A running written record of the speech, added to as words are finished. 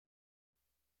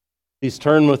Please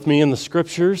turn with me in the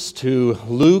scriptures to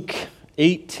Luke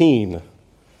 18.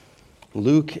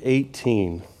 Luke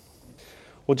 18.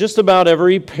 Well, just about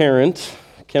every parent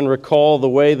can recall the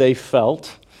way they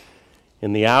felt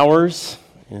in the hours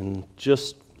and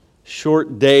just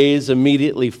short days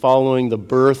immediately following the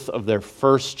birth of their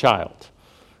first child.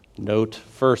 Note,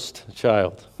 first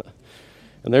child.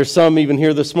 And there's some even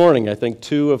here this morning. I think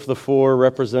 2 of the 4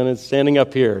 represented standing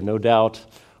up here, no doubt,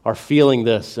 are feeling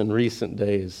this in recent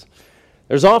days.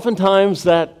 There's oftentimes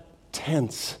that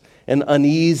tense and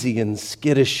uneasy and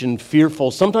skittish and fearful,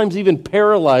 sometimes even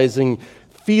paralyzing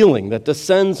feeling that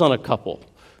descends on a couple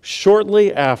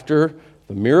shortly after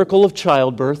the miracle of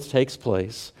childbirth takes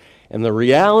place and the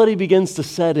reality begins to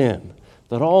set in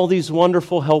that all these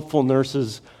wonderful, helpful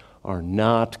nurses are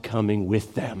not coming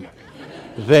with them.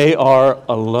 They are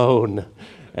alone.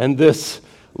 And this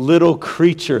little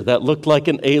creature that looked like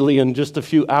an alien just a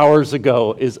few hours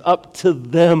ago is up to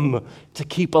them to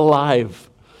keep alive.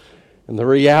 And the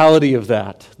reality of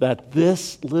that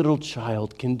this little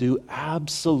child can do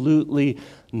absolutely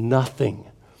nothing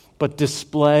but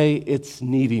display its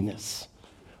neediness,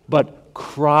 but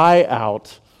cry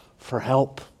out for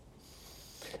help.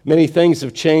 Many things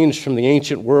have changed from the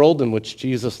ancient world in which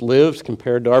Jesus lived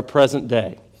compared to our present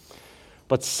day.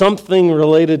 But something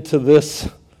related to this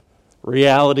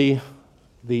reality,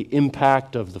 the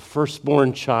impact of the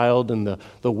firstborn child and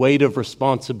the weight of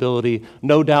responsibility,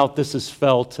 no doubt this is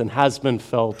felt and has been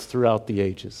felt throughout the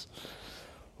ages.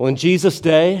 Well, in Jesus'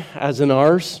 day, as in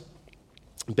ours,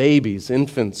 babies,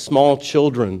 infants, small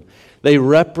children, they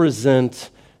represent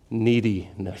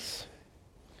neediness.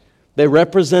 They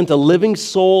represent a living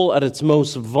soul at its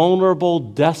most vulnerable,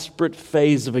 desperate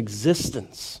phase of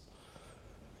existence.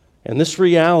 And this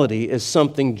reality is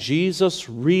something Jesus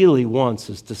really wants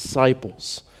his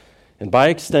disciples, and by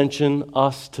extension,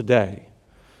 us today,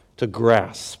 to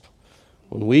grasp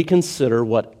when we consider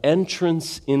what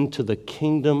entrance into the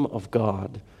kingdom of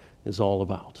God is all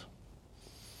about.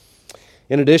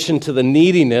 In addition to the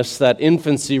neediness that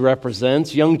infancy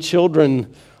represents, young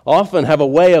children often have a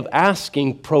way of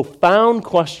asking profound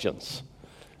questions,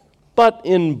 but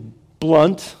in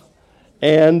blunt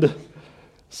and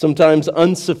sometimes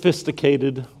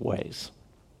unsophisticated ways.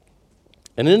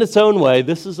 And in its own way,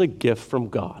 this is a gift from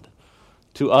God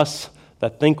to us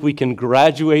that think we can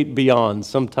graduate beyond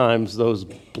sometimes those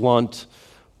blunt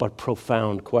but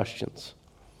profound questions.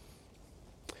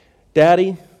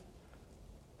 Daddy,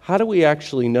 how do we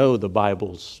actually know the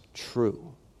Bible's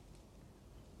true?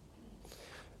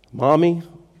 Mommy,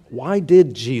 why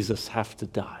did Jesus have to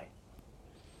die?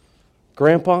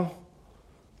 Grandpa,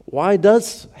 why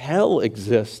does hell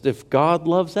exist if God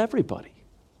loves everybody?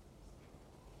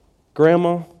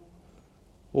 Grandma,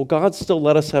 will God still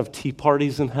let us have tea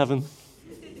parties in heaven?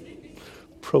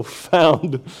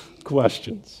 Profound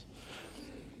questions.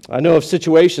 I know of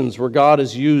situations where God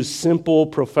has used simple,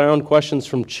 profound questions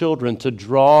from children to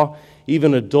draw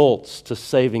even adults to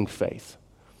saving faith,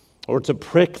 or to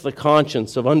prick the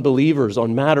conscience of unbelievers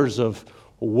on matters of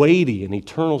weighty and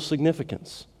eternal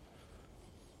significance.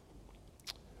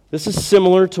 This is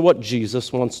similar to what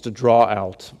Jesus wants to draw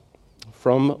out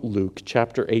from Luke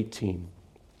chapter 18.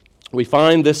 We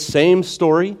find this same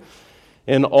story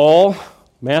in all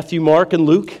Matthew, Mark, and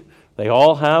Luke. They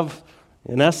all have,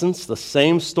 in essence, the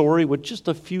same story with just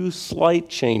a few slight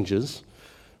changes.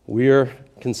 We're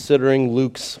considering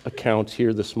Luke's account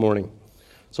here this morning.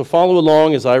 So follow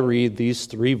along as I read these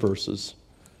 3 verses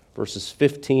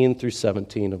 15 through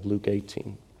 17 of Luke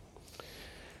 18.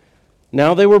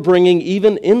 Now they were bringing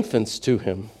even infants to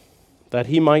him, that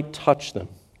he might touch them.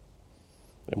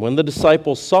 And when the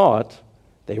disciples saw it,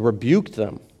 they rebuked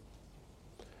them.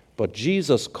 But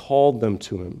Jesus called them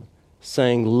to him,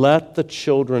 saying, "Let the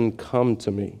children come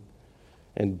to me,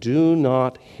 and do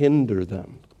not hinder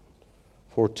them,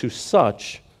 for to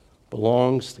such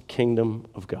belongs the kingdom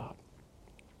of God.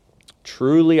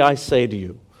 Truly I say to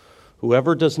you,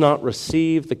 whoever does not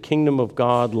receive the kingdom of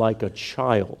God like a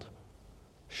child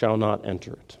shall not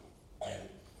enter it."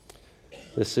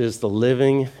 This is the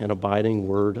living and abiding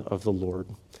word of the Lord.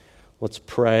 Let's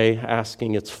pray,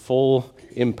 asking its full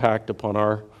impact upon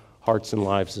our hearts and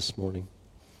lives this morning.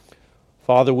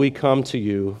 Father, we come to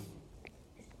you,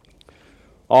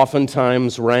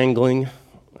 oftentimes wrangling,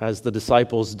 as the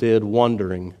disciples did,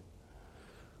 wondering,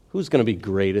 who's going to be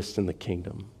greatest in the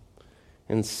kingdom?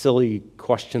 And silly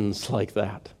questions like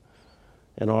that.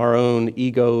 And our own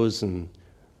egos and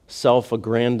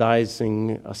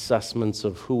self-aggrandizing assessments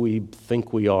of who we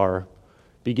think we are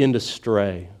begin to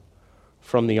stray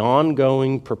from the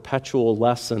ongoing, perpetual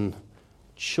lesson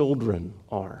children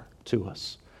are to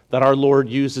us, that our Lord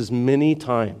uses many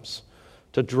times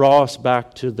to draw us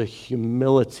back to the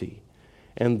humility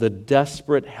and the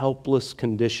desperate, helpless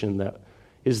condition that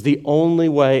is the only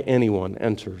way anyone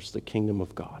enters the kingdom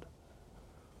of God.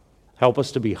 Help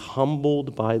us to be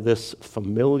humbled by this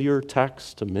familiar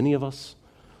text to many of us,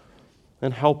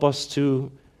 and help us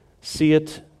to see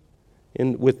it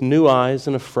with new eyes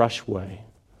in a fresh way,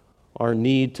 our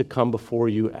need to come before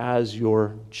you as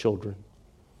your children.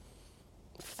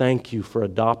 Thank you for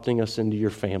adopting us into your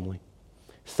family.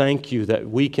 Thank you that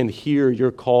we can hear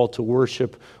your call to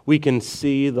worship. We can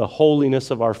see the holiness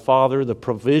of our Father, the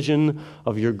provision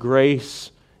of your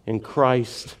grace in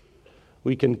Christ.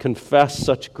 We can confess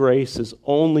such grace is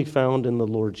only found in the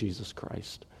Lord Jesus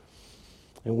Christ.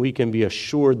 And we can be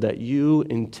assured that you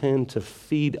intend to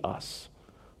feed us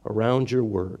around your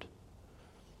word.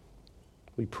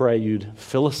 We pray you'd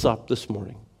fill us up this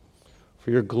morning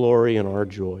for your glory and our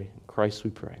joy. In Christ we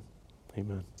pray.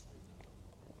 Amen.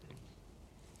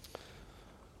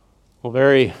 Well,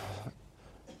 very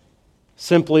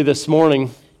simply this morning,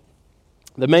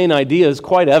 the main idea is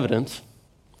quite evident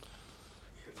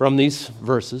from these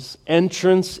verses.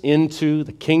 Entrance into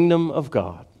the kingdom of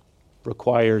God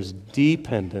requires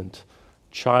dependent,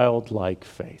 childlike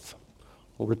faith.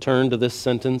 We'll return to this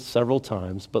sentence several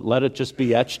times, but let it just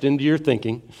be etched into your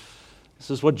thinking. This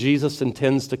is what Jesus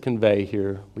intends to convey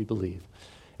here, we believe.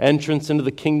 Entrance into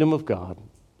the kingdom of God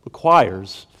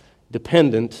requires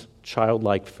dependent,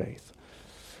 childlike faith.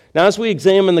 Now, as we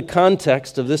examine the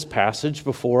context of this passage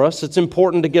before us, it's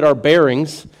important to get our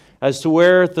bearings as to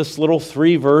where this little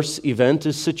 3-verse event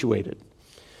is situated.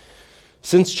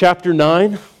 Since chapter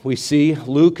 9, we see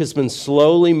Luke has been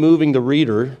slowly moving the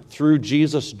reader through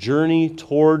Jesus' journey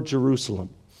toward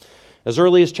Jerusalem. As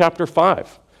early as chapter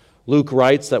 5, Luke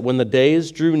writes that when the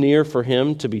days drew near for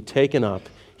him to be taken up,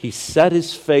 he set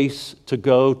his face to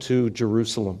go to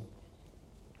Jerusalem.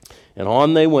 And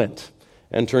on they went,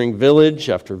 entering village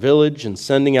after village and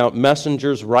sending out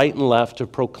messengers right and left to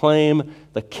proclaim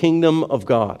the kingdom of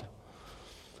God.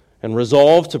 And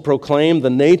resolved to proclaim the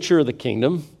nature of the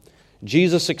kingdom,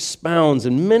 Jesus expounds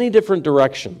in many different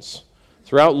directions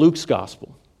throughout Luke's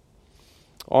gospel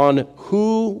on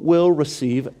who will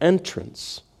receive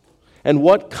entrance and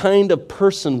what kind of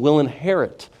person will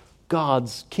inherit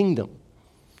God's kingdom.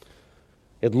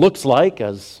 It looks like,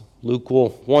 as Luke will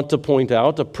want to point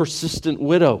out, a persistent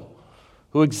widow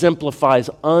who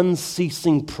exemplifies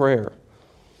unceasing prayer.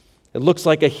 It looks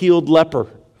like a healed leper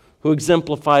who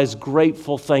exemplifies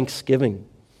grateful thanksgiving.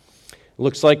 It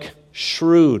looks like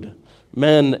shrewd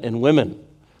men and women.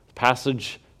 The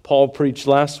passage Paul preached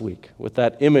last week with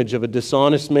that image of a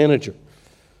dishonest manager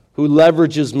who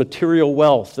leverages material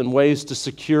wealth in ways to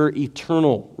secure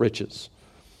eternal riches.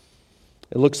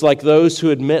 It looks like those who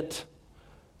admit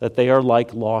that they are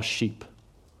like lost sheep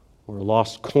or a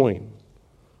lost coin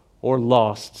or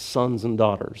lost sons and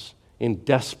daughters in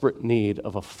desperate need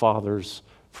of a father's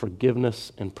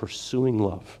forgiveness and pursuing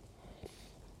love.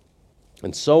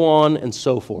 And so on and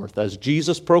so forth, as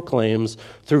Jesus proclaims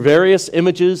through various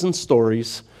images and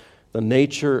stories the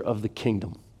nature of the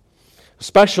kingdom,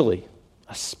 especially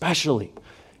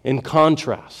in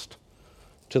contrast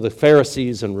to the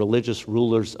Pharisees and religious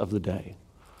rulers of the day,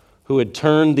 who had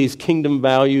turned these kingdom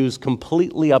values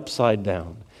completely upside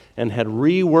down and had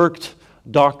reworked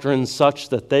doctrine such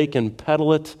that they can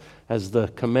peddle it as the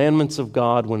commandments of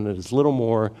God when it is little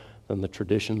more than the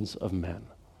traditions of men.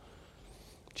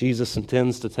 Jesus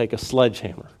intends to take a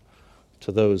sledgehammer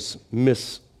to those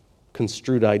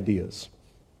misconstrued ideas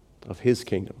of his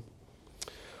kingdom.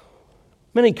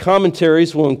 Many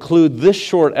commentaries will include this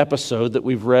short episode that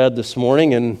we've read this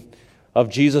morning of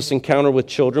Jesus' encounter with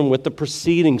children with the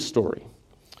preceding story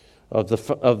of the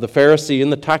Pharisee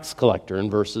and the tax collector in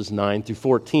verses 9 through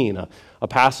 14, a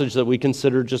passage that we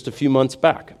considered just a few months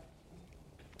back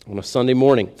on a Sunday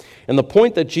morning. And the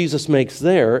point that Jesus makes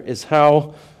there is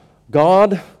how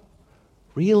God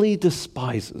really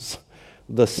despises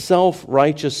the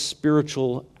self-righteous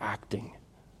spiritual acting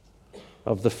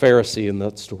of the Pharisee in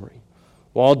that story,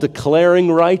 while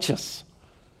declaring righteous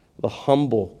the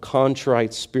humble,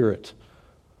 contrite spirit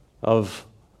of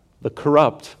the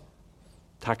corrupt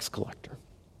tax collector.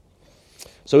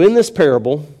 So in this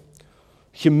parable,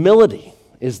 humility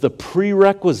is the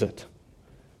prerequisite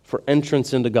for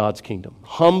entrance into God's kingdom.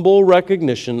 Humble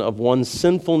recognition of one's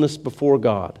sinfulness before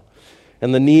God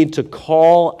and the need to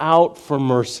call out for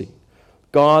mercy.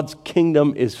 God's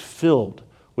kingdom is filled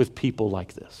with people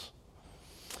like this.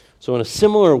 So in a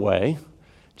similar way,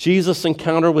 Jesus'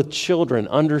 encounter with children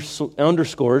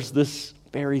underscores this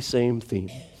very same theme.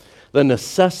 The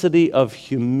necessity of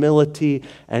humility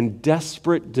and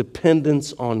desperate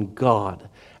dependence on God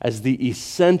as the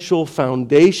essential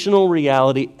foundational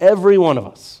reality, every one of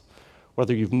us,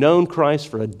 whether you've known Christ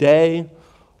for a day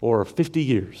or 50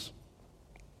 years,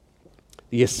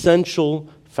 the essential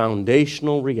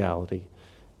foundational reality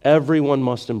everyone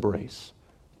must embrace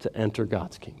to enter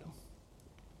God's kingdom.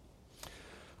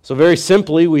 So very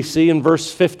simply, we see in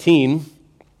verse 15,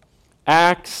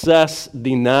 access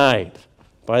denied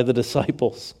by the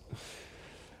disciples.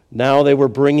 Now they were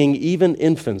bringing even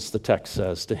infants, the text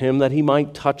says, to him that he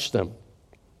might touch them.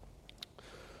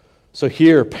 So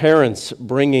here, parents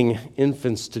bringing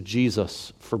infants to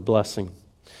Jesus for blessing.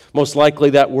 Most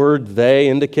likely that word they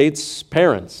indicates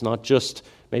parents, not just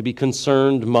maybe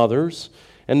concerned mothers.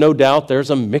 And no doubt there's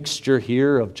a mixture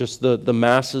here of just the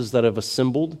masses that have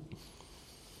assembled.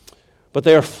 But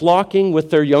they are flocking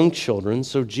with their young children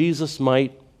so Jesus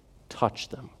might touch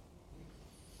them.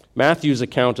 Matthew's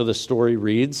account of the story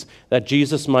reads that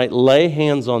Jesus might lay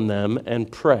hands on them and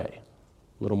pray.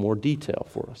 A little more detail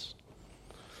for us.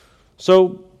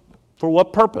 So, for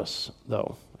what purpose,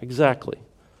 though, exactly?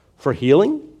 For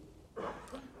healing?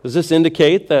 Does this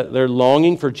indicate that they're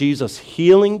longing for Jesus'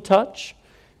 healing touch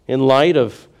in light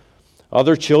of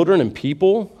other children and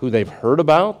people who they've heard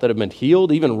about that have been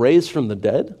healed, even raised from the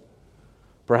dead?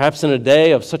 Perhaps in a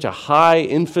day of such a high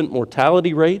infant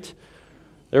mortality rate,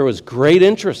 there was great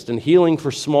interest in healing for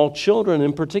small children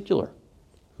in particular,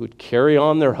 who would carry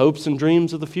on their hopes and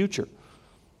dreams of the future.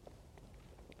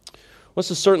 Well,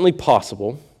 this is certainly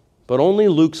possible, but only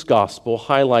Luke's gospel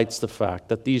highlights the fact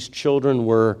that these children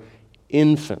were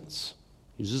infants.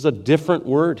 He uses a different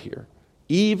word here,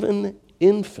 even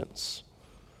infants,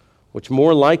 which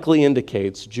more likely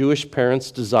indicates Jewish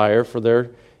parents' desire for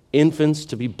their infants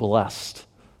to be blessed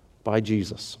by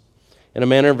Jesus, in a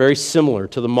manner very similar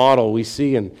to the model we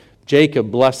see in Jacob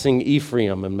blessing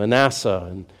Ephraim and Manasseh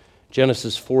in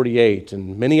Genesis 48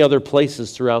 and many other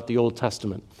places throughout the Old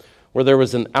Testament, where there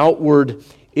was an outward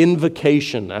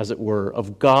invocation, as it were,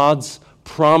 of God's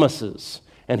promises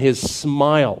and his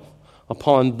smile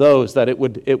upon those that it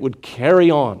would carry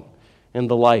on in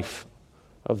the life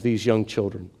of these young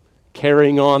children,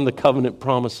 carrying on the covenant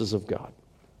promises of God.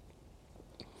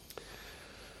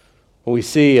 We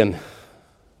see in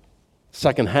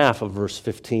second half of verse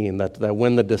 15 that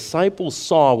when the disciples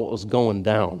saw what was going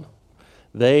down,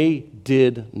 they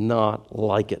did not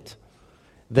like it.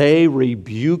 They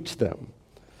rebuked them.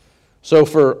 So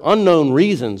for unknown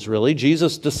reasons, really,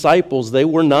 Jesus' disciples, they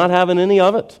were not having any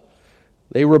of it.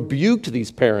 They rebuked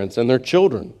these parents and their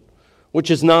children,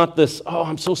 which is not this, oh,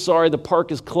 I'm so sorry, the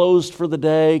park is closed for the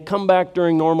day. Come back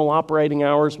during normal operating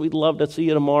hours. We'd love to see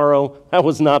you tomorrow. That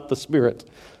was not the spirit.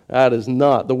 That is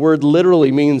not. The word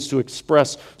literally means to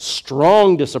express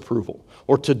strong disapproval,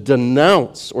 or to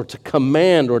denounce, or to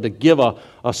command, or to give a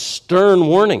stern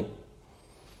warning.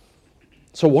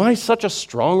 So why such a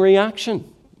strong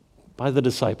reaction by the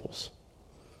disciples?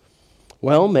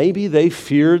 Well, maybe they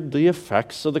feared the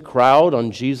effects of the crowd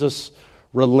on Jesus'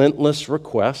 relentless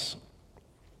requests.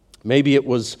 Maybe it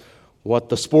was what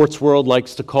the sports world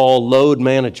likes to call load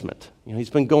management. He's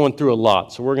been going through a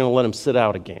lot, so we're going to let him sit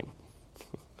out a game.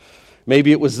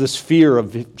 Maybe it was this fear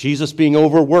of Jesus being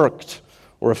overworked,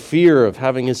 or a fear of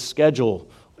having his schedule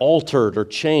altered or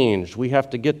changed. We have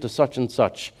to get to such and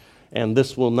such, and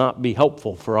this will not be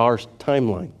helpful for our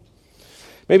timeline.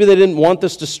 Maybe they didn't want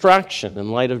this distraction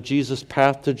in light of Jesus'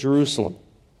 path to Jerusalem.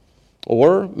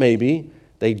 Or maybe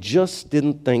they just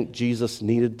didn't think Jesus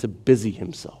needed to busy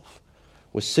himself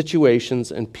with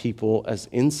situations and people as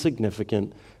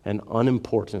insignificant and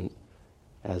unimportant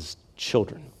as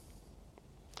children.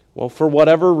 Well, for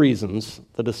whatever reasons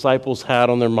the disciples had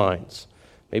on their minds,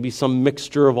 maybe some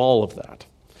mixture of all of that,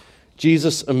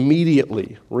 Jesus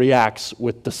immediately reacts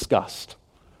with disgust.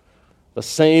 The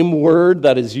same word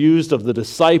that is used of the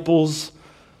disciples'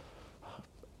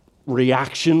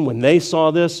 reaction when they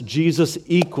saw this, Jesus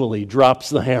equally drops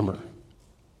the hammer.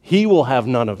 He will have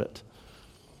none of it.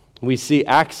 We see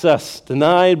access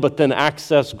denied, but then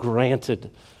access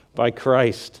granted by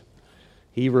Christ.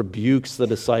 He rebukes the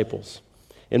disciples.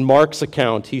 In Mark's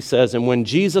account, he says, and when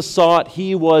Jesus saw it,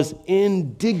 he was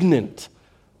indignant,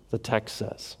 the text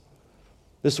says.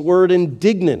 This word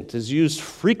indignant is used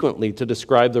frequently to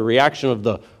describe the reaction of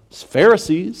the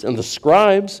Pharisees and the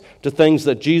scribes to things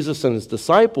that Jesus and his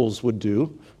disciples would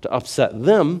do to upset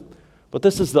them. But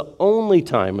this is the only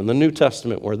time in the New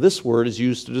Testament where this word is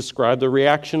used to describe the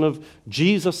reaction of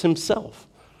Jesus himself.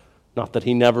 Not that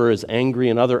he never is angry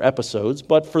in other episodes,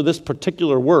 but for this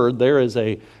particular word, there is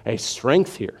a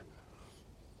strength here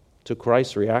to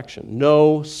Christ's reaction.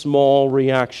 No small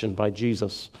reaction by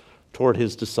Jesus toward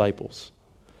his disciples.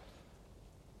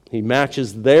 He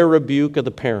matches their rebuke of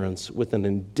the parents with an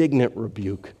indignant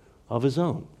rebuke of his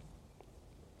own.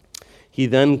 He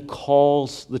then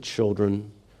calls the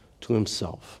children to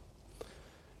himself.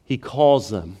 He calls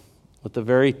them with the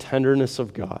very tenderness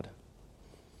of God.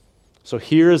 So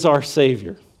here is our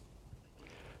Savior,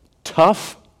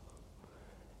 tough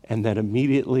and then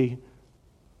immediately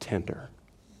tender.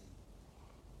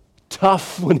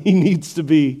 Tough when he needs to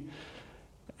be,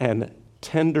 and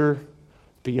tender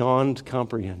beyond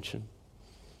comprehension.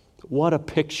 What a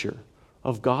picture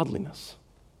of godliness.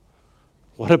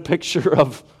 What a picture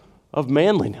of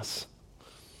manliness.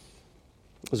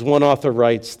 As one author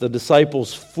writes, the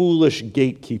disciples' foolish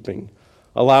gatekeeping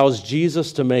allows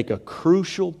Jesus to make a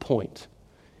crucial point.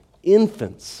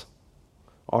 Infants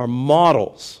are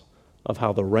models of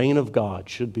how the reign of God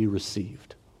should be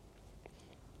received.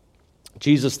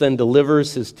 Jesus then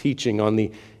delivers his teaching on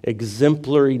the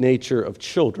exemplary nature of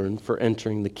children for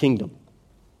entering the kingdom.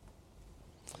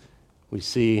 We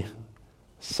see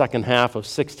second half of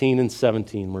 16 and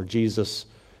 17 where Jesus'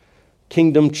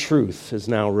 kingdom truth is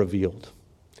now revealed.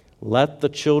 Let the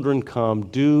children come,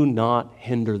 do not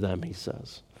hinder them, he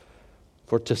says,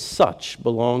 for to such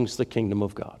belongs the kingdom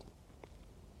of God.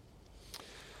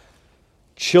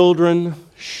 Children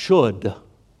should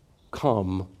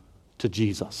come to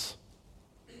Jesus.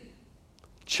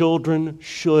 Children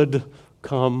should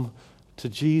come to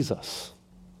Jesus.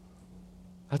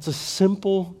 That's a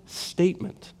simple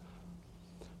statement.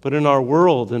 But in our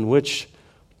world in which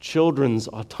children's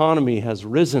autonomy has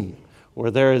risen,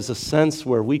 where there is a sense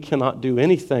where we cannot do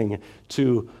anything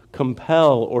to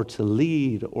compel or to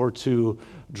lead or to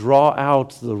draw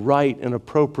out the right and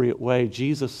appropriate way,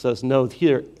 Jesus says, no,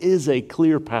 here is a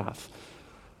clear path.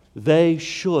 They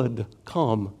should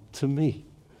come to me.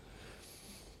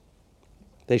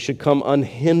 They should come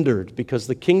unhindered because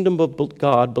the kingdom of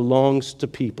God belongs to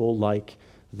people like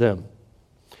them.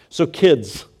 So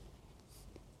kids,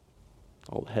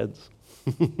 all heads,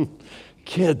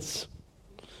 kids,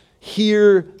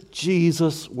 hear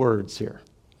Jesus' words here.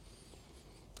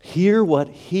 Hear what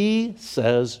he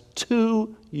says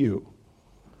to you.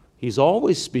 He's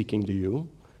always speaking to you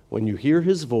when you hear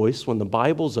his voice, when the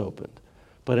Bible's opened.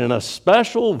 But in a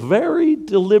special, very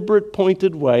deliberate,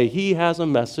 pointed way, he has a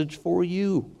message for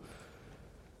you.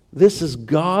 This is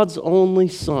God's only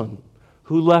Son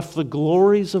who left the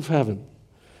glories of heaven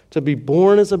to be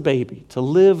born as a baby, to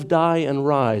live, die, and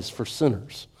rise for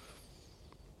sinners.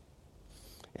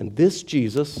 And this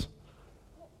Jesus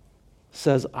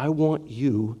says, I want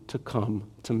you to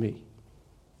come to me.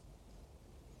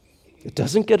 It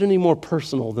doesn't get any more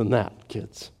personal than that,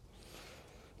 kids.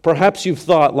 Perhaps you've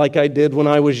thought, like I did when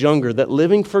I was younger, that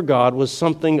living for God was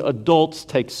something adults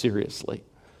take seriously.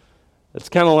 It's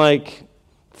kind of like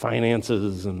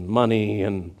finances and money,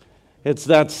 and it's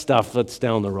that stuff that's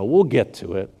down the road. We'll get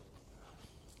to it.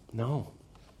 No,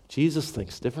 Jesus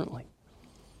thinks differently.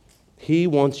 He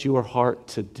wants your heart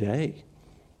today.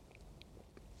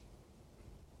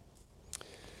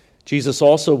 Jesus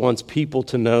also wants people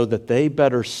to know that they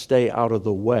better stay out of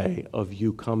the way of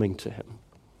you coming to him.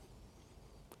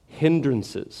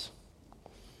 Hindrances.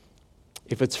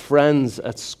 If it's friends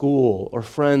at school or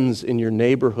friends in your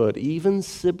neighborhood, even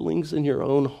siblings in your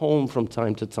own home from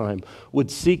time to time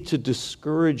would seek to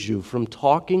discourage you from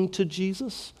talking to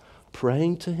Jesus,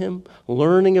 praying to him,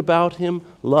 learning about him,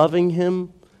 loving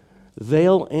him,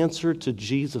 they'll answer to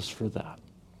Jesus for that.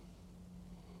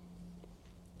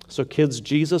 So kids,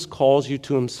 Jesus calls you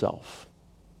to himself.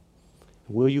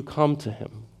 Will you come to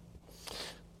him?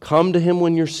 Come to him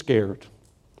when you're scared.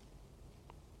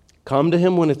 Come to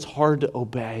him when it's hard to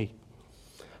obey.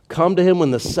 Come to him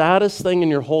when the saddest thing in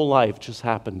your whole life just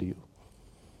happened to you.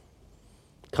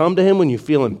 Come to him when you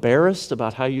feel embarrassed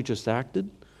about how you just acted.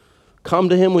 Come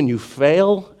to him when you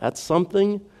fail at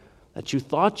something that you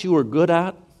thought you were good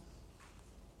at.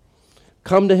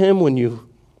 Come to him when you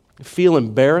feel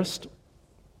embarrassed.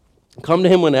 Come to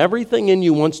him when everything in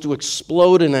you wants to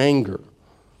explode in anger.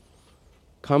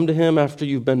 Come to him after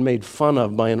you've been made fun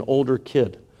of by an older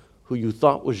kid who you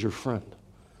thought was your friend.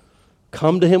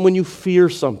 Come to him when you fear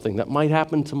something that might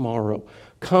happen tomorrow.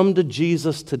 Come to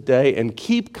Jesus today and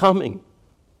keep coming.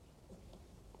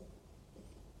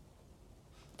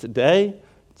 Today,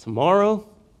 tomorrow,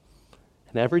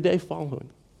 and every day following.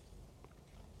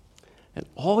 And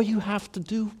all you have to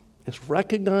do is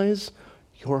recognize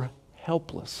you're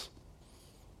helpless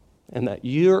and that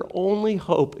your only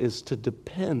hope is to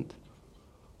depend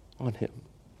on him.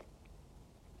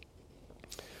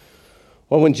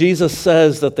 Well, when Jesus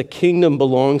says that the kingdom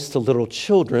belongs to little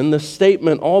children, this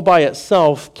statement all by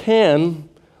itself can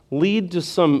lead to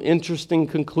some interesting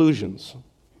conclusions.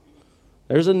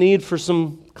 There's a need for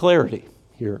some clarity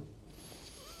here.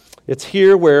 It's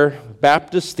here where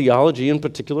Baptist theology in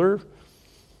particular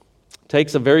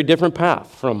takes a very different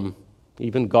path from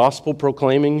even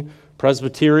gospel-proclaiming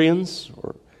Presbyterians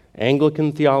or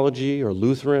Anglican theology or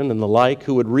Lutheran and the like,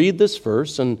 who would read this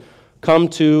verse and come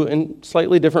to, in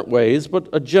slightly different ways, but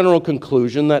a general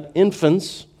conclusion that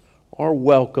infants are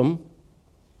welcome,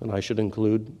 and I should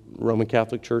include Roman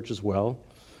Catholic Church as well,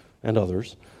 and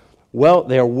others. Well,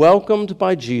 they are welcomed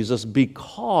by Jesus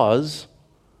because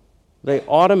they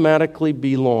automatically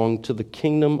belong to the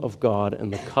kingdom of God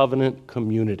and the covenant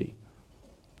community,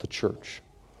 the church.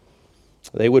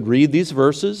 They would read these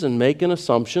verses and make an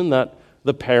assumption that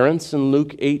the parents in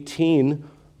Luke 18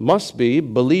 must be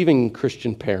believing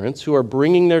Christian parents who are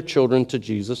bringing their children to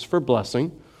Jesus for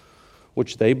blessing,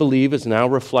 which they believe is now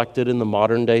reflected in the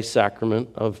modern-day sacrament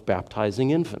of baptizing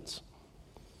infants,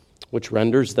 which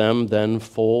renders them then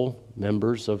full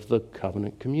members of the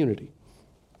covenant community.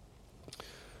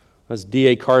 As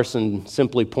D.A. Carson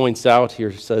simply points out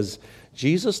here, says,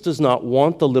 Jesus does not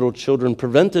want the little children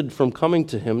prevented from coming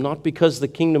to him, not because the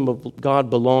kingdom of God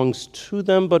belongs to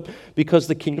them, but because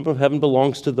the kingdom of heaven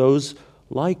belongs to those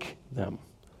like them,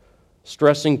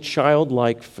 stressing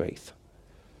childlike faith.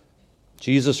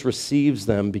 Jesus receives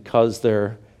them because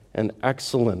they're an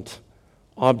excellent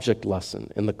object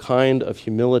lesson in the kind of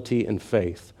humility and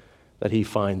faith that he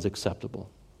finds acceptable.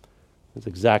 It's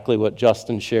exactly what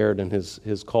Justin shared in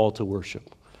his call to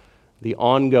worship. The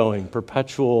ongoing,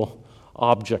 perpetual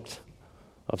object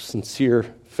of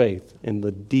sincere faith in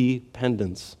the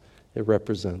dependence it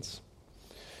represents.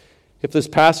 If this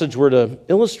passage were to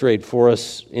illustrate for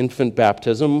us infant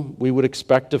baptism, we would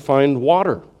expect to find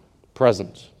water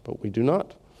present, but we do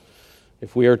not.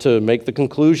 If we are to make the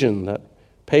conclusion that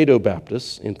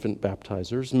Paedo-Baptists, infant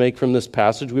baptizers, make from this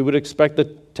passage, we would expect the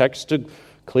text to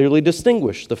clearly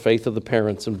distinguish the faith of the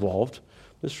parents involved.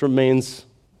 This remains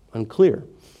unclear.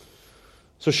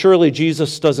 So surely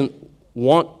Jesus doesn't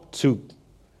want to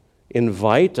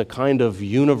invite a kind of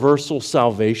universal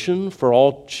salvation for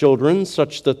all children,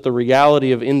 such that the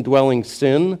reality of indwelling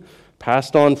sin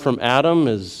passed on from Adam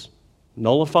is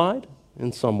nullified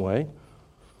in some way.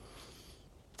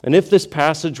 And if this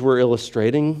passage were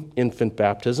illustrating infant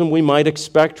baptism, we might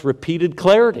expect repeated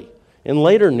clarity in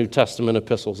later New Testament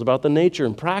epistles about the nature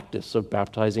and practice of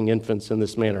baptizing infants in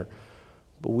this manner.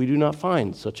 But we do not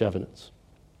find such evidence.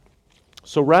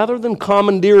 So rather than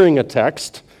commandeering a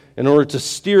text in order to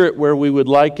steer it where we would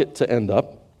like it to end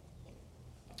up,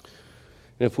 and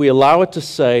if we allow it to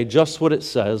say just what it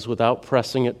says without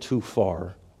pressing it too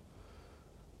far,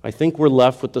 I think we're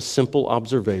left with the simple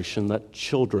observation that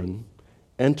children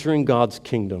entering God's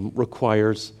kingdom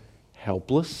requires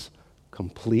helpless,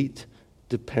 complete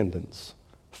dependence,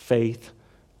 faith,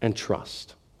 and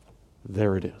trust.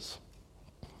 There it is.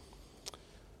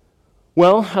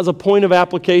 Well, as a point of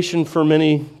application for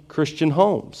many Christian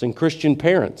homes and Christian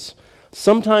parents,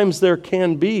 sometimes there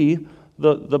can be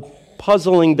the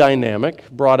puzzling dynamic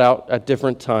brought out at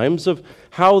different times of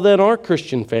how then are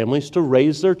Christian families to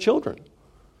raise their children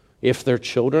if their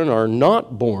children are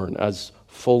not born as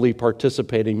fully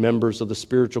participating members of the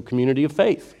spiritual community of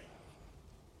faith.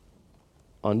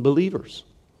 Unbelievers.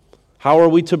 How are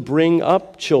we to bring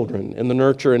up children in the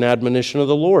nurture and admonition of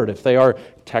the Lord if they are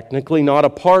technically not a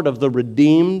part of the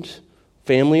redeemed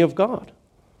family of God?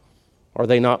 Are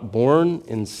they not born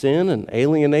in sin and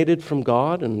alienated from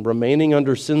God and remaining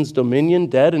under sin's dominion,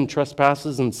 dead in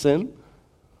trespasses and sin?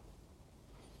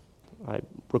 I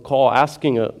recall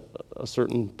asking a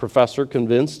certain professor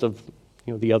convinced of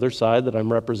the other side that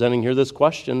I'm representing here this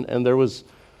question, and there was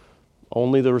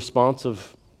only the response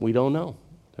of, "We don't know.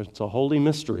 It's a holy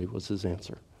mystery," was his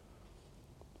answer.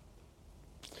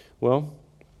 Well,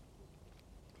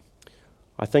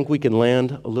 I think we can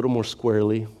land a little more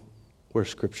squarely where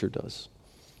Scripture does.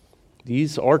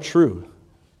 These are true.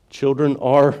 Children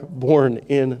are born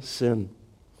in sin.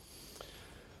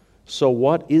 So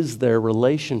what is their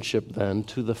relationship then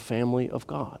to the family of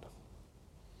God?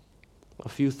 A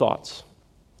few thoughts.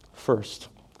 First,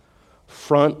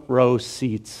 front row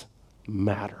seats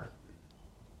matter.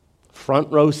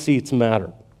 Front row seats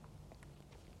matter.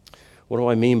 What do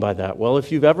I mean by that? Well,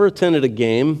 if you've ever attended a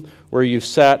game where you've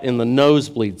sat in the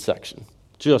nosebleed section,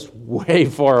 just way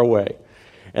far away,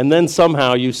 and then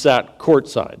somehow you sat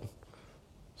courtside,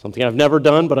 something I've never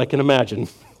done, but I can imagine.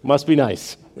 Must be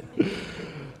nice.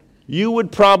 You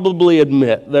would probably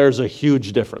admit there's a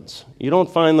huge difference. You don't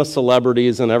find the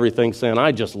celebrities and everything saying,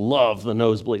 "I just love the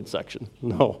nosebleed section."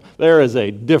 No, there is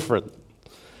a difference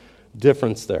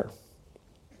there.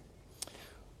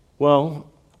 Well,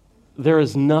 there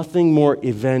is nothing more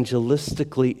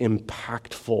evangelistically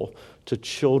impactful to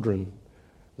children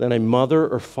than a mother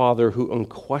or father who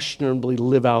unquestionably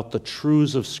live out the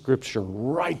truths of Scripture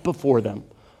right before them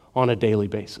on a daily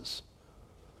basis.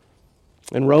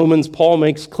 In Romans, Paul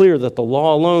makes clear that the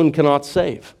law alone cannot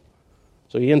save.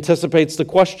 So he anticipates the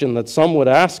question that some would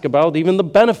ask about even the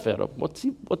benefit of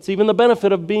what's even the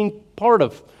benefit of being part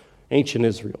of ancient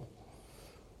Israel.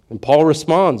 And Paul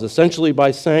responds essentially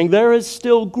by saying, there is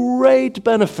still great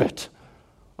benefit.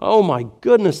 Oh my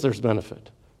goodness, there's benefit.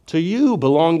 To you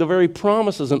belong the very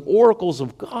promises and oracles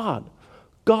of God.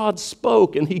 God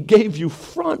spoke and he gave you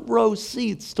front row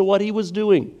seats to what he was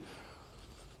doing.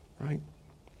 Right?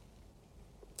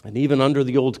 And even under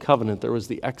the old covenant, there was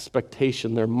the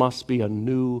expectation there must be a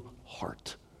new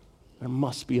heart. There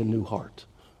must be a new heart.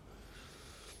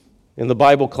 In the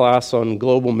Bible class on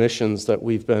global missions that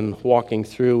we've been walking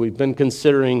through, we've been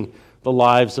considering the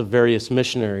lives of various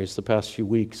missionaries the past few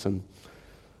weeks. And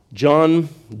John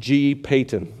G.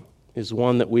 Paton is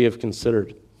one that we have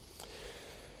considered.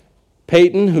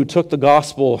 Paton, who took the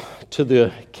gospel to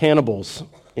the cannibals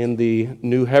in the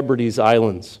New Hebrides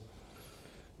Islands,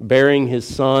 bearing his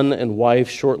son and wife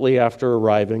shortly after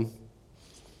arriving,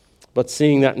 but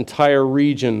seeing that entire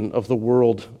region of the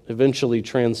world eventually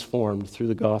transformed through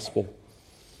the gospel.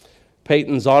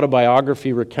 Paton's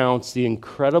autobiography recounts the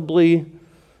incredibly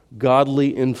godly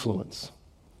influence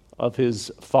of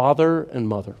his father and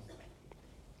mother.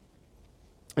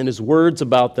 And his words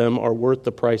about them are worth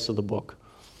the price of the book.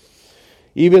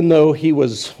 Even though he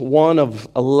was one of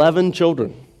 11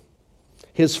 children,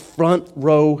 his front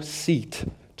row seat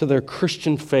to their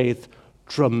Christian faith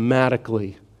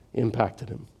dramatically impacted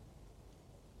him.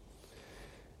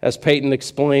 As Paton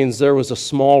explains, there was a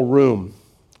small room,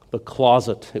 the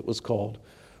closet it was called,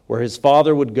 where his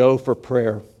father would go for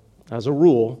prayer, as a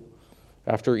rule,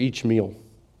 after each meal.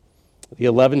 The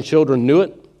 11 children knew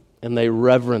it, and they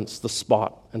reverenced the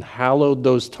spot and hallowed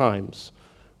those times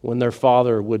when their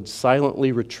father would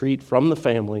silently retreat from the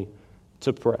family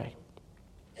to pray.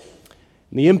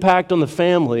 And the impact on the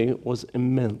family was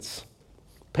immense.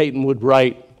 Paton would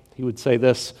write, he would say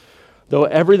this, though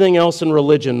everything else in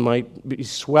religion might be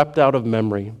swept out of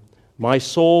memory, my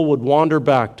soul would wander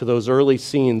back to those early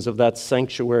scenes of that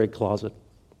sanctuary closet,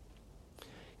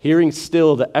 hearing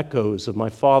still the echoes of my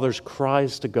father's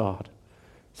cries to God,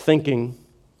 thinking,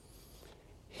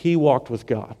 he walked with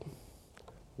God.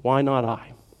 Why not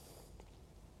I?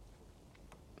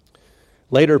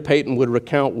 Later, Paton would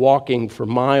recount walking for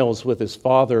miles with his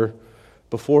father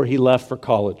before he left for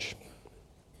college.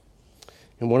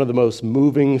 And one of the most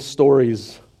moving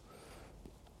stories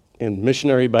in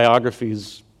missionary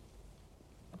biographies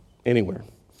anywhere.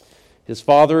 His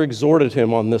father exhorted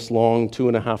him on this long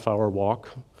 2.5-hour walk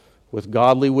with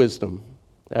godly wisdom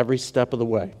every step of the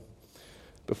way,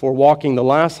 before walking the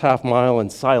last half mile in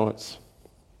silence.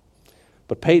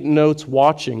 But Paton notes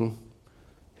watching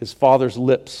his father's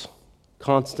lips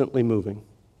constantly moving,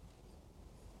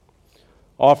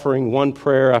 offering one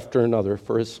prayer after another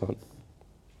for his son.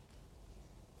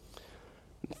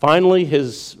 Finally,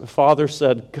 his father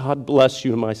said, God bless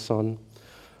you, my son.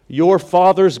 Your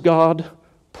father's God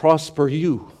prosper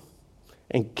you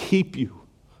and keep you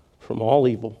from all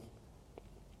evil.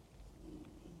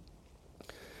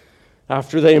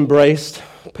 After they embraced,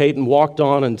 Paton walked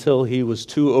on until he was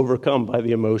too overcome by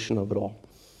the emotion of it all.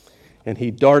 And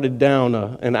he darted down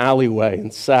an alleyway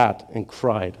and sat and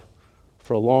cried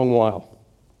for a long while.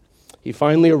 He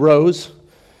finally arose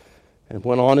and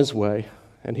went on his way.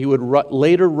 And he would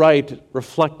later write,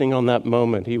 reflecting on that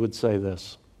moment, he would say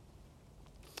this,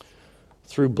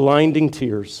 through blinding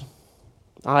tears,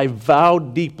 I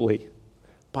vowed deeply,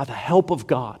 by the help of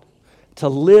God, to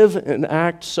live and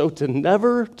act so to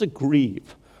never to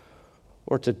grieve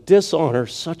or to dishonor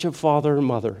such a father and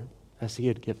mother as he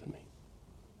had given me.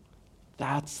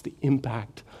 That's the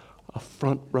impact of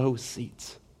front row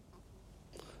seats.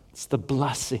 It's the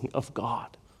blessing of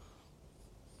God.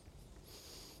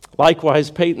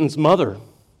 Likewise, Paton's mother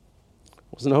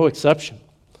was no exception.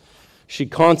 She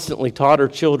constantly taught her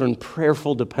children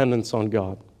prayerful dependence on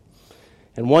God.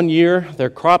 And one year, their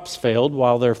crops failed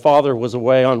while their father was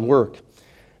away on work,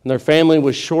 and their family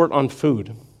was short on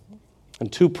food.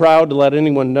 And too proud to let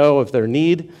anyone know of their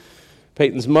need,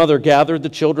 Paton's mother gathered the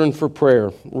children for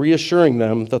prayer, reassuring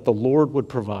them that the Lord would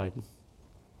provide.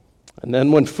 And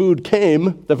then when food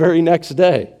came the very next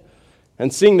day,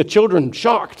 and seeing the children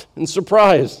shocked and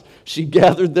surprised, she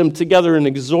gathered them together and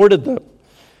exhorted them.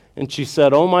 And she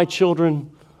said, "Oh, my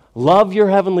children, love your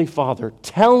heavenly Father.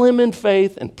 Tell him in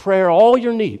faith and prayer all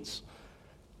your needs,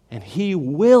 and he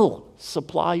will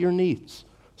supply your needs,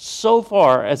 so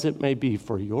far as it may be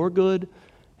for your good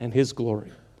and his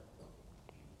glory."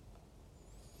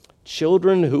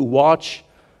 children who watch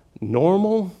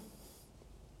normal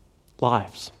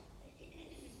lives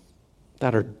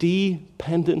that are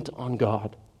dependent on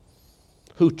God,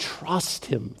 who trust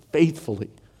Him faithfully,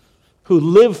 who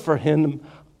live for Him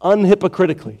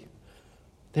unhypocritically,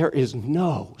 there is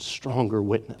no stronger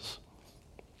witness.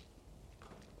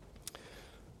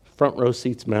 Front row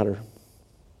seats matter.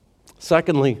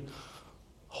 Secondly,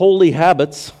 holy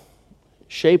habits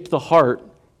shape the heart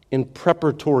in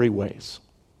preparatory ways.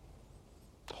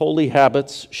 Holy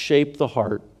habits shape the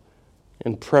heart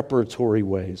in preparatory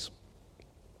ways.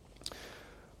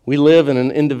 We live in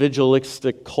an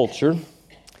individualistic culture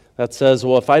that says,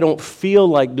 well, if I don't feel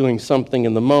like doing something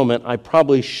in the moment, I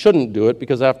probably shouldn't do it,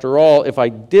 because after all, if I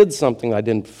did something I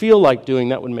didn't feel like doing,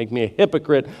 that would make me a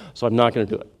hypocrite, so I'm not going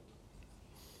to do it.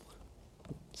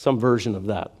 Some version of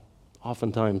that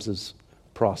oftentimes is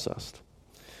processed.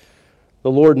 The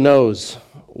Lord knows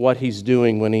what He's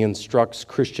doing when He instructs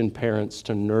Christian parents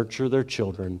to nurture their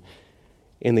children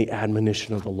in the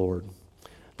admonition of the Lord.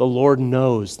 The Lord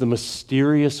knows the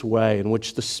mysterious way in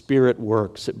which the Spirit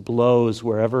works. It blows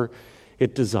wherever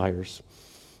it desires,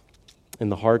 in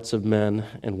the hearts of men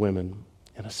and women,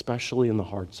 and especially in the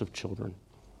hearts of children.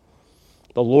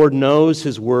 The Lord knows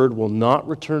His word will not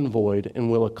return void and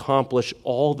will accomplish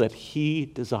all that He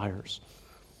desires.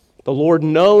 The Lord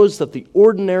knows that the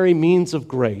ordinary means of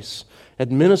grace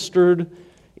administered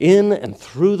in and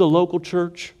through the local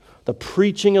church, the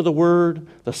preaching of the word,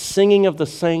 the singing of the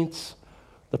saints,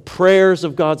 the prayers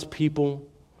of God's people,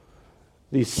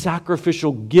 the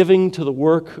sacrificial giving to the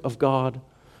work of God,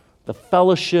 the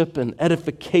fellowship and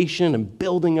edification and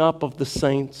building up of the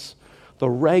saints, the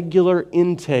regular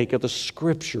intake of the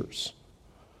Scriptures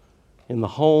in the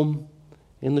home,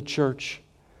 in the church,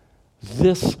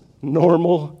 this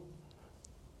normal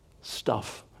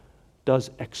stuff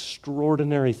does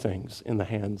extraordinary things in the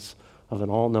hands of an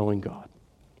all-knowing God.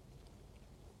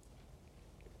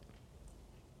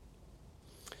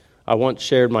 I once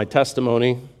shared my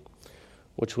testimony,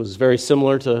 which was very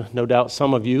similar to, no doubt,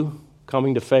 some of you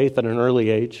coming to faith at an early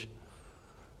age,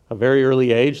 a very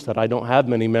early age that I don't have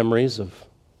many memories of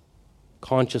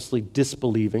consciously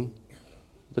disbelieving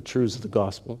the truths of the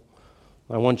gospel.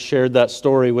 I once shared that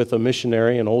story with a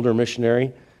missionary, an older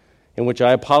missionary, in which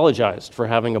I apologized for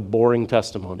having a boring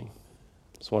testimony.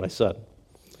 That's what I said.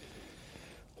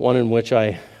 One in which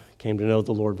I came to know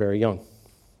the Lord very young.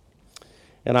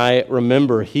 And I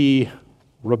remember he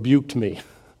rebuked me.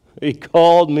 He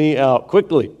called me out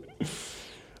quickly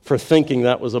for thinking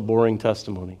that was a boring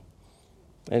testimony.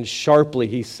 And sharply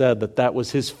he said that that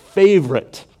was his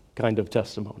favorite kind of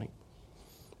testimony,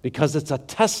 because it's a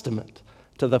testament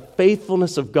to the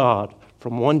faithfulness of God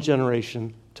from one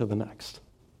generation to the next.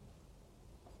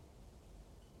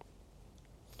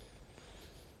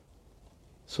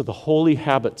 So the holy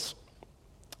habits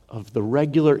of the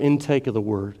regular intake of the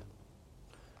Word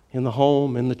in the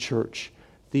home, in the church,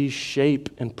 these shape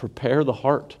and prepare the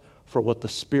heart for what the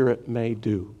Spirit may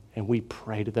do, and we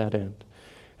pray to that end.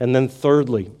 And then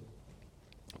thirdly,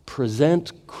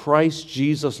 present Christ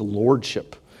Jesus'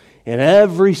 lordship in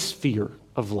every sphere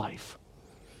of life.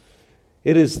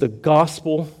 It is the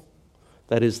gospel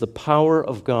that is the power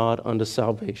of God unto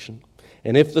salvation.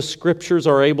 And if the Scriptures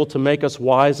are able to make us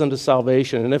wise unto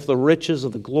salvation, and if the riches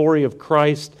of the glory of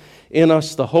Christ in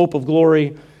us, the hope of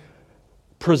glory,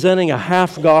 presenting a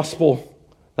half gospel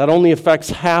that only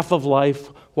affects half of life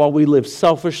while we live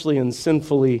selfishly and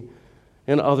sinfully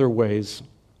in other ways,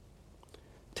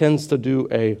 tends to do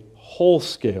a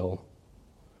whole-scale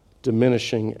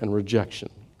diminishing and rejection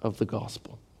of the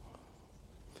gospel.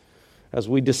 As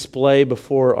we display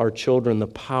before our children the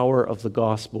power of the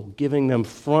gospel, giving them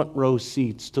front row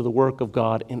seats to the work of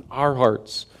God in our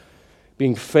hearts,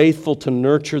 being faithful to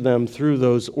nurture them through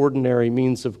those ordinary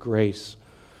means of grace,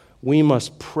 we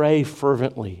must pray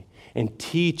fervently and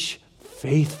teach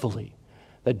faithfully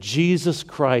that Jesus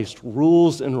Christ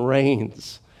rules and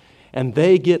reigns, and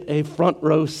they get a front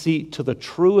row seat to the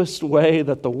truest way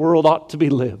that the world ought to be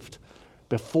lived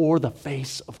before the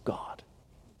face of God.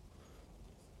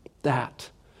 That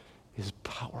is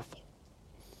powerful.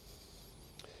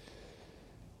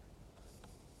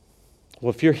 Well,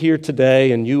 if you're here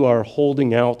today and you are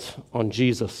holding out on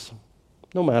Jesus,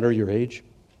 no matter your age,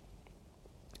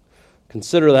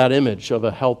 consider that image of a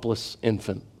helpless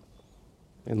infant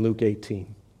in Luke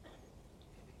 18.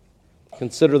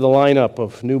 Consider the lineup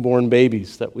of newborn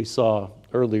babies that we saw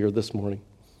earlier this morning.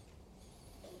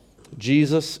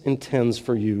 Jesus intends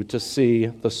for you to see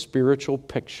the spiritual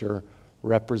picture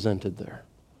represented there.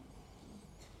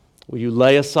 Will you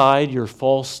lay aside your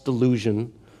false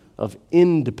delusion of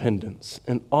independence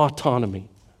and autonomy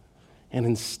and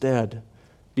instead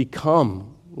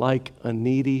Become like a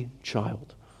needy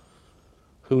child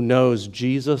who knows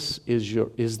Jesus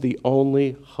is the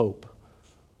only hope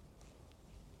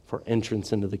for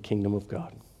entrance into the kingdom of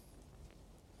God.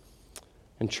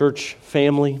 And church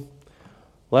family,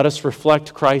 let us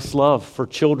reflect Christ's love for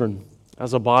children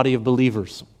as a body of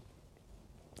believers.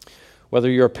 Whether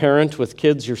you're a parent with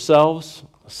kids yourselves,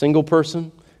 a single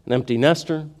person, an empty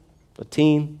nester, a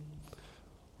teen,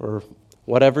 or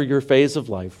whatever your phase of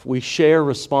life, we share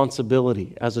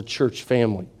responsibility as a church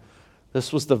family.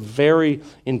 This was the very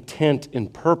intent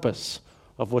and purpose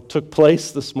of what took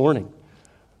place this morning,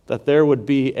 that there would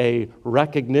be a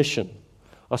recognition,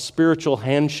 a spiritual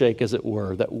handshake, as it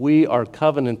were, that we are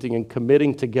covenanting and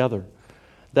committing together,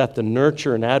 that the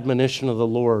nurture and admonition of the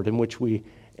Lord in which we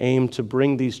aim to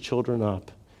bring these children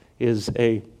up is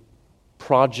a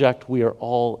project we are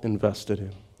all invested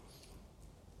in.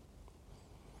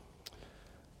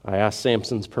 I asked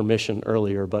Samson's permission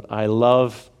earlier, but I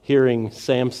love hearing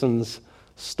Samson's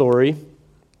story.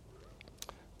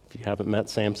 If you haven't met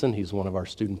Samson, he's one of our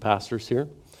student pastors here,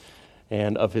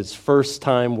 and of his first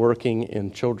time working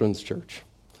in children's church.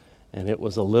 And it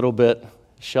was a little bit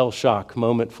shell shock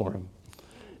moment for him.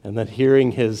 And then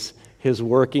hearing his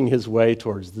working his way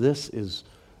towards this is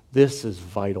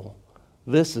vital.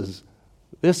 This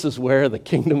is where the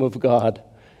kingdom of God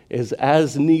is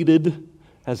as needed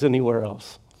as anywhere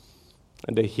else.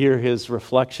 And to hear his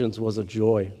reflections was a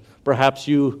joy. Perhaps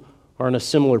you are in a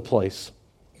similar place.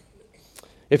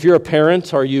 If you're a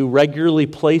parent, are you regularly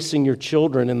placing your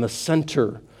children in the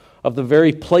center of the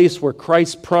very place where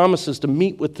Christ promises to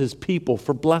meet with his people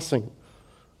for blessing,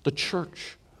 the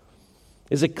church?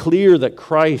 Is it clear that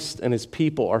Christ and his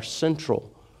people are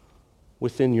central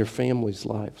within your family's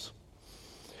lives?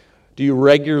 Do you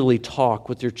regularly talk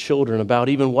with your children about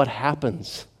even what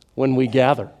happens when we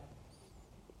gather?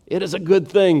 It is a good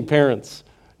thing, parents,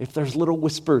 if there's little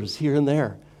whispers here and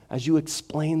there as you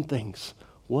explain things.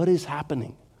 What is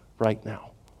happening right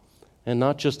now? And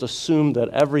not just assume that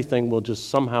everything will just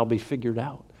somehow be figured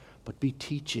out, but be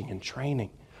teaching and training,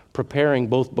 preparing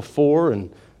both before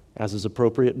and, as is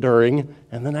appropriate, during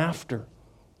and then after.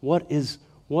 What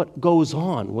goes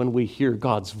on when we hear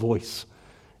God's voice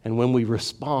and when we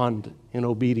respond in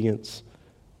obedience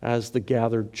as the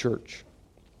gathered church?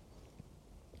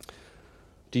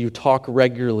 Do you talk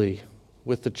regularly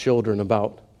with the children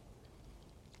about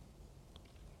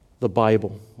the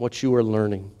Bible, what you are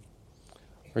learning?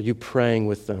 Are you praying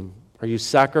with them? Are you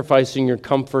sacrificing your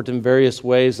comfort in various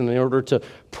ways in order to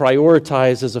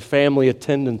prioritize as a family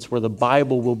attendance where the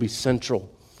Bible will be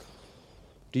central?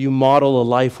 Do you model a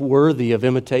life worthy of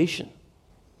imitation?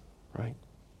 Right?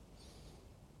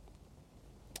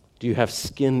 Do you have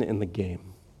skin in the game?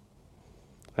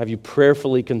 Have you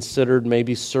prayerfully considered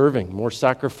maybe serving more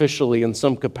sacrificially in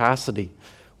some capacity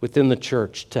within the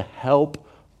church to help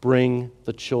bring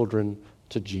the children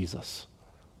to Jesus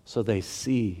so they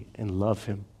see and love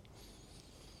him?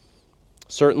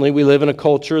 Certainly, we live in a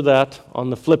culture that, on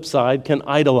the flip side, can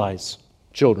idolize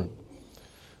children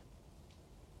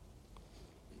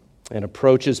and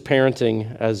approaches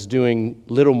parenting as doing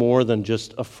little more than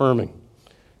just affirming,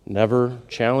 never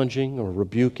challenging or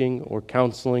rebuking or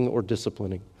counseling or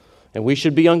disciplining. And we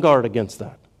should be on guard against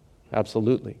that,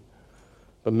 absolutely.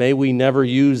 But may we never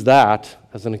use that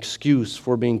as an excuse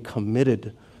for being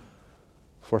committed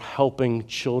for helping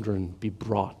children be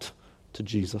brought to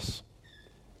Jesus.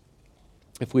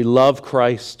 If we love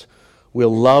Christ,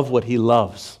 we'll love what he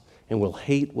loves and we'll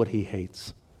hate what he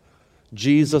hates.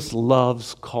 Jesus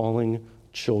loves calling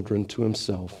children to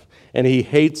himself, and he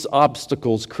hates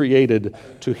obstacles created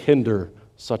to hinder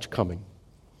such coming.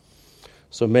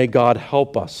 So may God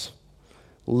help us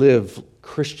live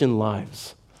Christian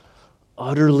lives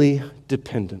utterly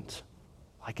dependent,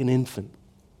 like an infant,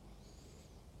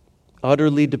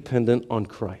 utterly dependent on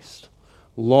Christ,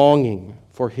 longing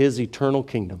for his eternal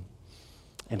kingdom,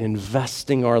 and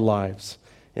investing our lives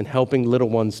in helping little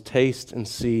ones taste and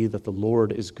see that the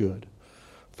Lord is good.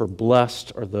 For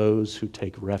blessed are those who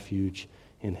take refuge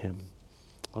in him.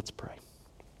 Let's pray.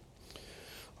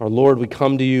 Our Lord, we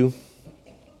come to you.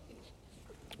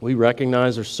 We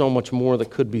recognize there's so much more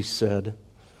that could be said.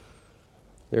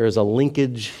 There is a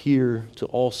linkage here to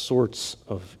all sorts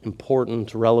of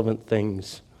important, relevant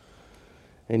things.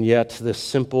 And yet this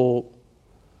simple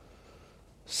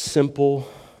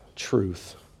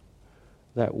truth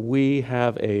that we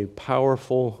have a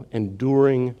powerful,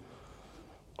 enduring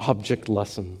object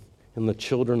lesson in the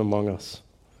children among us.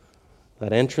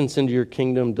 That entrance into your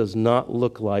kingdom does not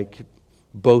look like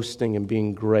boasting and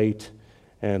being great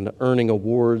and earning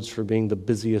awards for being the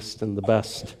busiest and the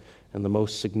best and the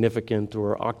most significant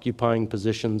or occupying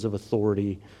positions of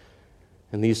authority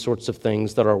and these sorts of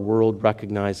things that our world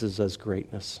recognizes as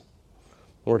greatness.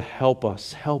 Lord, help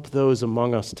us, help those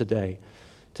among us today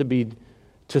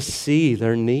to see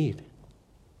their need,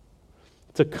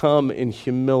 to come in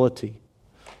humility,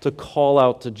 to call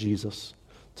out to Jesus,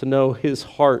 to know his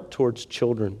heart towards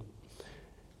children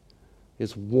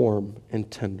is warm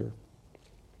and tender.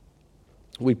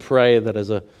 We pray that as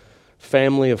a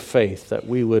family of faith that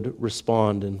we would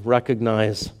respond and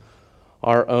recognize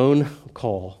our own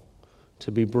call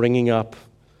to be bringing up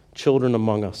children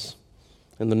among us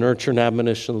in the nurture and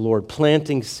admonition of the Lord,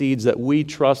 planting seeds that we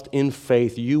trust in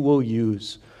faith you will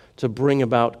use to bring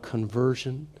about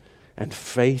conversion and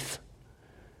faith,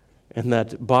 and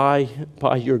that by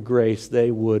your grace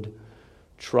they would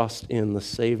trust in the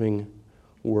saving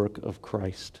work of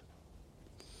Christ.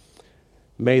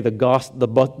 May the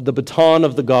baton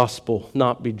of the gospel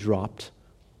not be dropped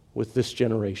with this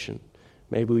generation.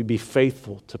 May we be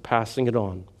faithful to passing it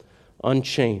on,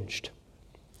 unchanged,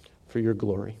 for your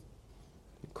glory.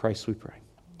 In Christ we pray.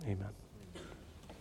 Amen.